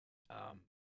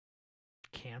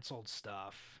canceled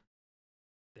stuff,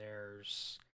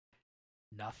 there's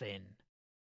nothing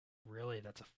really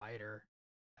that's a fighter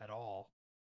at all.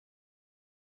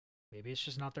 Maybe it's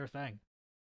just not their thing.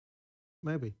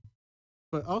 Maybe.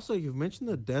 But also, you've mentioned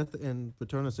the Death and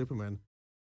Return of Superman.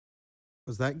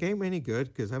 Was that game any good?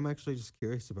 Because I'm actually just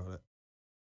curious about it.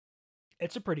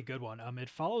 It's a pretty good one. It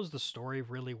follows the story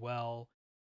really well.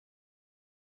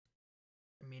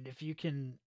 I mean, if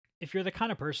you're the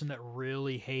kind of person that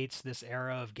really hates this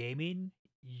era of gaming,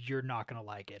 you're not going to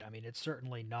like it. I mean, it's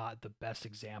certainly not the best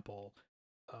example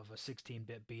of a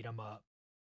 16-bit beat 'em up,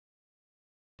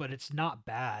 but it's not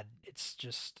bad. It's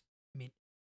just, I mean,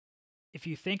 if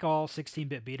you think all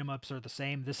 16-bit beat 'em ups are the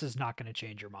same, this is not going to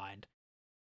change your mind.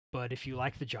 But if you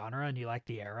like the genre and you like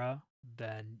the era,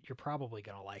 then you're probably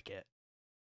going to like it.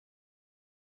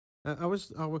 I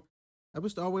was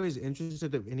always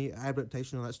interested in any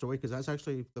adaptation of that story, because that's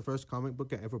actually the first comic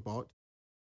book I ever bought.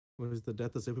 Was the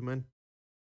Death of Superman.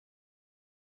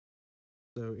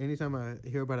 So anytime I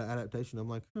hear about an adaptation, I'm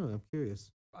like, I'm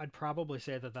curious. I'd probably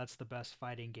say that that's the best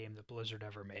fighting game that Blizzard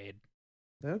ever made.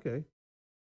 Okay.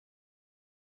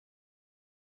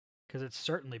 Because it's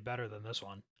certainly better than this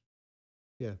one.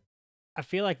 Yeah. I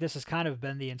feel like this has kind of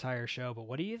been the entire show, but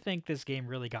what do you think this game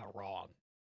really got wrong?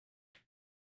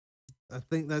 I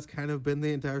think that's kind of been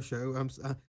the entire show.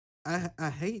 I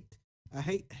hate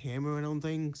hammering on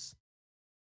things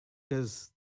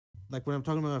because, like, when I'm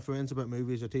talking to my friends about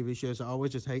movies or TV shows, I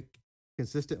always just hate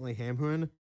consistently hammering.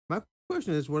 My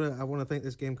question is, what I want to think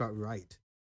this game got right.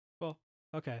 Well,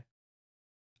 okay.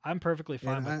 I'm perfectly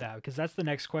fine And with that because that's the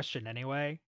next question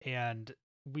anyway, and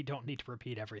we don't need to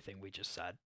repeat everything we just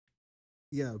said.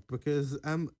 Yeah, because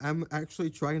I'm actually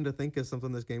trying to think of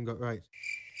something this game got right.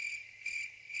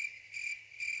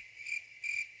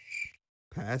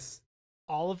 Pass.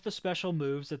 All of the special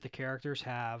moves that the characters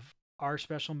have are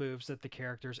special moves that the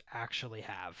characters actually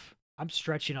have. I'm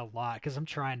stretching a lot because I'm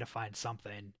trying to find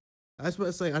something. I was about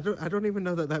to say I don't even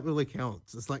know that really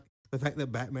counts. It's like the fact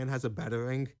that Batman has a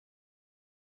batarang.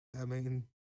 I mean,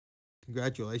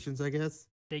 congratulations, I guess.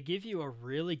 They give you a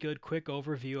really good quick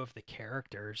overview of the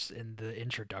characters in the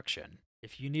introduction.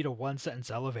 If you need a one-sentence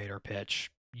elevator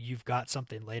pitch, you've got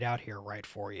something laid out here right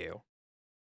for you.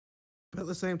 But at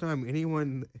the same time,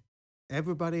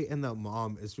 everybody and their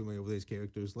mom is familiar with these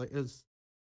characters. Like, as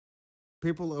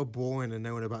people are born and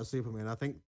knowing about Superman, I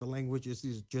think the language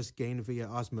is just gained via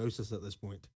osmosis at this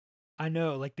point. I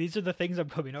know, like, these are the things I'm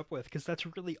coming up with because that's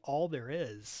really all there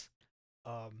is.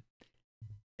 I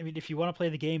mean, if you want to play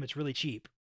the game, it's really cheap.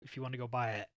 If you want to go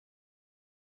buy it,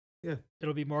 Yeah.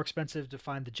 it'll be more expensive to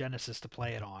find the Genesis to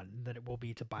play it on than it will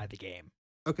be to buy the game.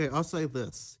 Okay, I'll say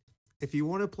this. If you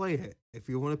want to play it, if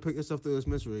you want to put yourself through this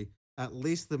misery, at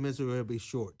least the misery will be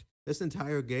short. This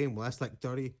entire game lasts like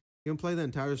 30. You can play the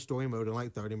entire story mode in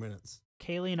like 30 minutes.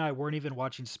 Kaylee and I weren't even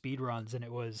watching speedruns, and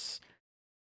it was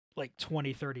like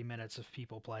 20, 30 minutes of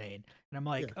people playing. And I'm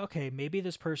like, okay, maybe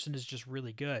this person is just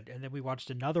really good. And then we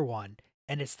watched another one,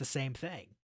 and it's the same thing.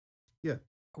 Yeah.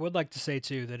 I would like to say,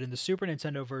 too, that in the Super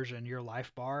Nintendo version, your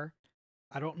life bar,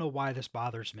 I don't know why this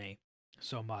bothers me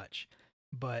so much,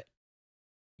 but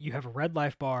you have a red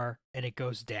life bar, and it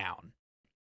goes down,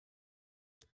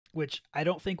 which I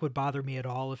don't think would bother me at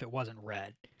all if it wasn't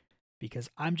red, because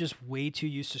I'm just way too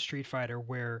used to Street Fighter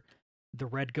where the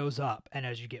red goes up, and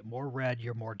as you get more red,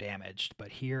 you're more damaged. But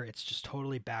here, it's just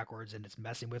totally backwards, and it's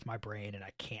messing with my brain, and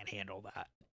I can't handle that.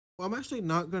 Well, I'm actually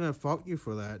not going to fault you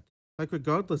for that. Like,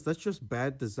 regardless, that's just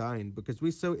bad design because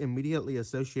we so immediately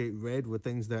associate red with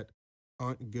things that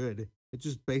aren't good. It's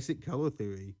just basic color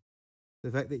theory.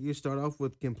 The fact that you start off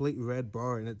with complete red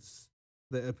bar and it's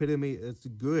the epitome, it's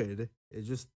good.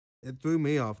 It threw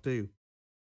me off too.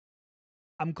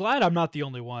 I'm glad I'm not the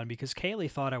only one because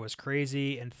Kaylee thought I was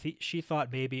crazy, and she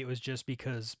thought maybe it was just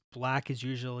because black is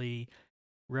usually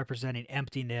representing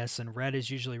emptiness and red is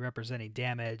usually representing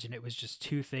damage, and it was just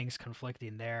two things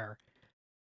conflicting there.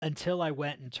 Until I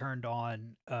went and turned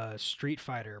on a Street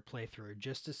Fighter playthrough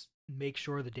just to make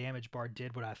sure the damage bar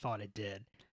did what I thought it did.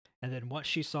 And then once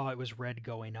she saw it was red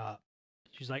going up,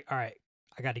 she's like, all right,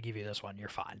 I got to give you this one. You're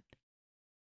fine.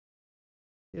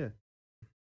 Yeah.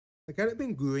 Like, had it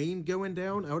been green going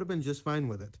down, I would have been just fine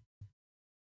with it.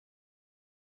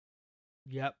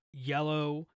 Yep.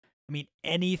 Yellow. I mean,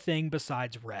 anything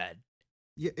besides red.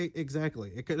 Yeah,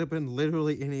 exactly. It could have been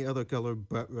literally any other color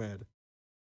but red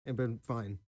and been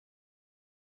fine.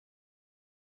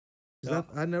 'Cause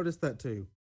I noticed that too.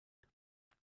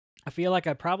 I feel like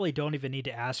I probably don't even need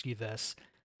to ask you this,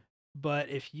 but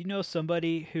if you know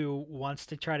somebody who wants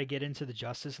to try to get into the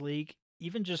Justice League,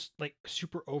 even just like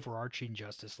super overarching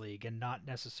Justice League and not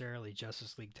necessarily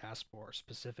Justice League Task Force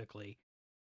specifically,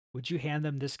 would you hand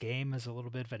them this game as a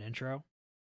little bit of an intro?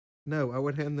 No, I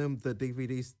would hand them the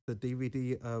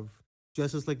DVD of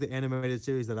Justice League the animated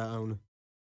series that I own.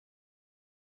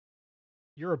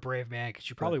 You're a brave man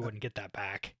because you probably wouldn't get that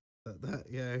back.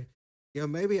 Yeah,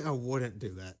 maybe I wouldn't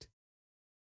do that.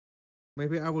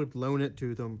 Maybe I would loan it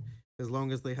to them as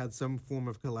long as they had some form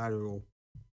of collateral.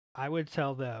 I would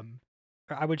tell them,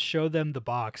 or I would show them the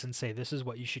box and say, this is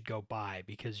what you should go buy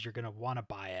because you're going to want to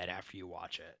buy it after you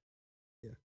watch it.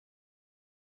 Yeah.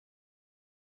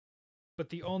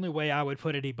 But the only way I would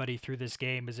put anybody through this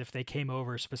game is if they came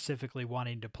over specifically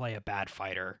wanting to play a bad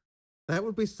fighter. That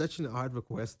would be such an odd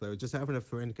request, though. Just having a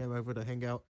friend come over to hang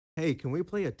out. Hey, can we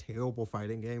play a terrible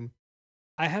fighting game?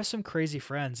 I have some crazy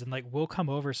friends, and like we'll come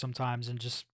over sometimes and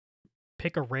just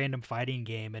pick a random fighting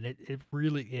game, and it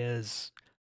really is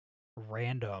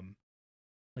random.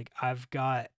 Like I've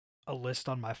got a list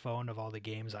on my phone of all the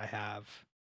games I have,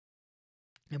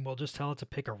 and we'll just tell it to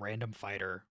pick a random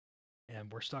fighter,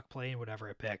 and we're stuck playing whatever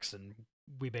it picks, and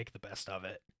we make the best of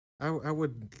it. I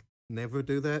would never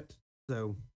do that,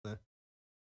 so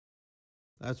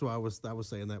that's why I was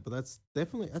saying that. But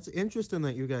that's interesting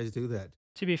that you guys do that.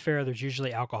 To be fair, there's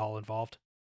usually alcohol involved.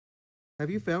 Have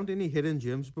you found any hidden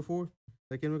gems before,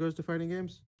 like in regards to fighting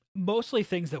games? Mostly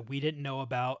things that we didn't know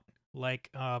about.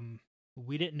 Like,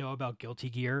 we didn't know about Guilty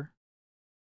Gear.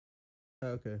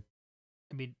 Okay.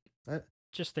 I mean, I,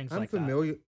 just things I'm like that.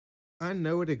 familiar. I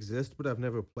know it exists, but I've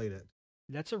never played it.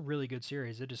 That's a really good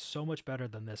series. It is so much better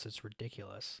than this. It's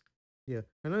ridiculous. Yeah,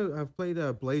 I know. I've played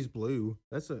Blaze Blue.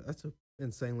 That's a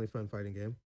insanely fun fighting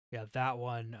game. Yeah, that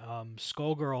one.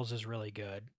 Skullgirls is really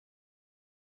good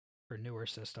for newer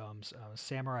systems.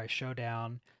 Samurai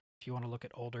Showdown, if you want to look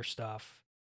at older stuff.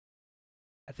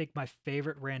 I think my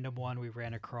favorite random one we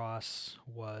ran across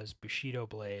was Bushido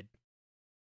Blade.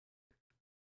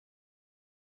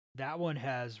 That one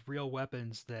has real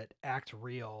weapons that act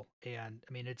real, and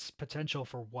I mean, it's potential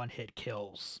for one-hit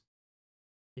kills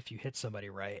if you hit somebody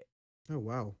right. Oh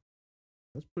wow,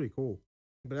 that's pretty cool.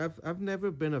 But I've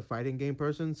never been a fighting game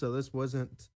person, so this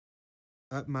wasn't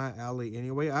up my alley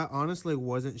anyway. I honestly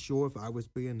wasn't sure if I was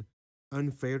being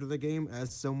unfair to the game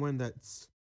as someone that's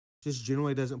just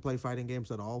generally doesn't play fighting games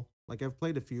at all. Like I've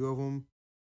played a few of them,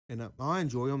 and I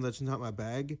enjoy them. That's not my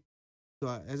bag.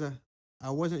 So I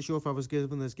wasn't sure if I was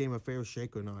giving this game a fair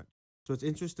shake or not. So it's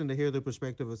interesting to hear the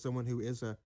perspective of someone who is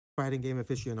a fighting game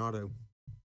aficionado.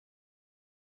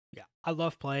 Yeah, I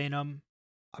love playing them.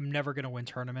 I'm never going to win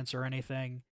tournaments or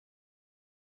anything.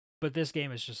 But this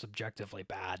game is just objectively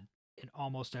bad in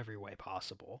almost every way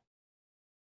possible.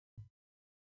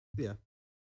 Yeah,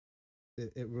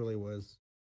 it really was.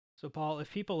 So, Paul,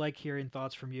 if people like hearing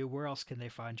thoughts from you, where else can they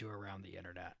find you around the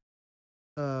internet?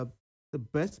 The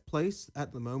best place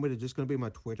at the moment is just going to be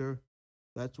my Twitter.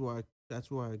 That's where I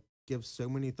give so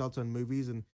many thoughts on movies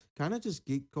and kind of just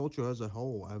geek culture as a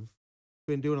whole. I've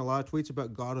been doing a lot of tweets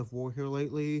about God of War here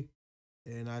lately,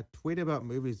 and I tweet about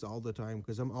movies all the time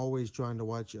because I'm always trying to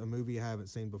watch a movie I haven't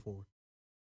seen before.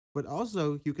 But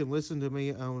also, you can listen to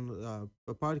me on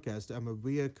a podcast. I'm a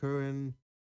reoccurring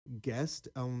guest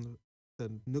on the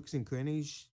Nooks and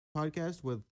Crannies podcast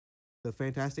with the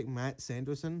fantastic Matt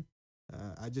Sanderson.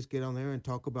 I just get on there and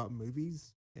talk about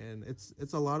movies, and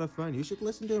it's a lot of fun. You should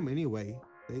listen to them anyway.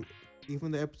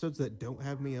 Even the episodes that don't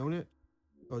have me on it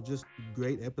are just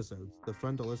great episodes. They're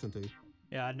fun to listen to.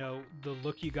 Yeah, I know the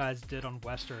look you guys did on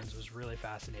Westerns was really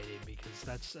fascinating because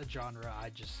that's a genre I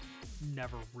just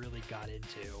never really got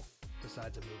into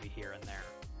besides a movie here and there.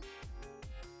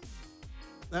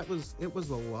 It was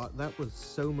a lot. That was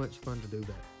so much fun to do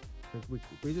that. Like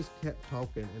we just kept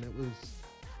talking, and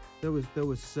there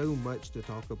was so much to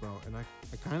talk about, and I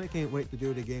kind of can't wait to do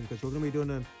it again because we're gonna be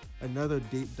doing another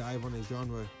deep dive on the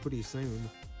genre pretty soon,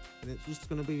 and it's just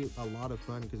gonna be a lot of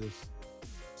fun because there's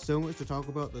so much to talk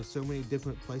about. There's so many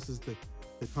different places that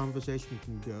the conversation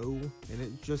can go, and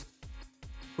it's just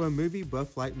for a movie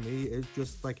buff like me, it's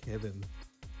just like heaven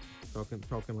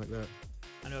talking like that.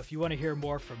 I know if you want to hear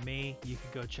more from me, you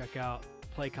can go check out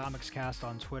Play Comics Cast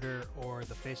on Twitter or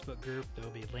the Facebook group. There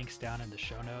will be links down in the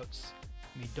show notes.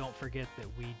 I mean, don't forget that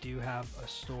we do have a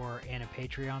store and a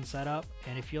Patreon set up.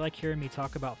 And if you like hearing me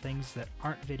talk about things that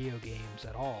aren't video games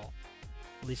at all,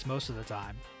 at least most of the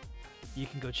time, you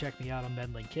can go check me out on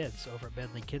Meddling Kids over at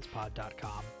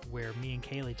meddlingkidspod.com, where me and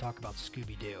Kaylee talk about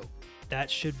Scooby-Doo.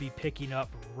 That should be picking up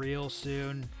real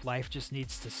soon. Life just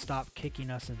needs to stop kicking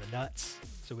us in the nuts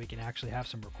so we can actually have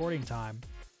some recording time.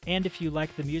 And if you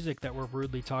like the music that we're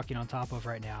rudely talking on top of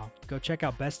right now, go check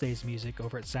out Best Days music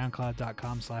over at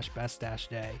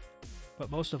soundcloud.com/best-day.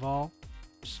 But most of all,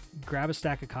 just grab a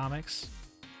stack of comics,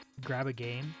 grab a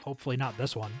game, hopefully not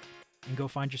this one, and go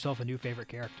find yourself a new favorite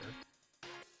character.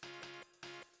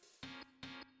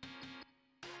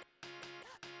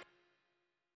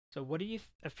 So what do you...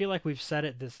 I feel like we've said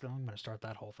it this... I'm going to start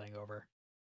that whole thing over.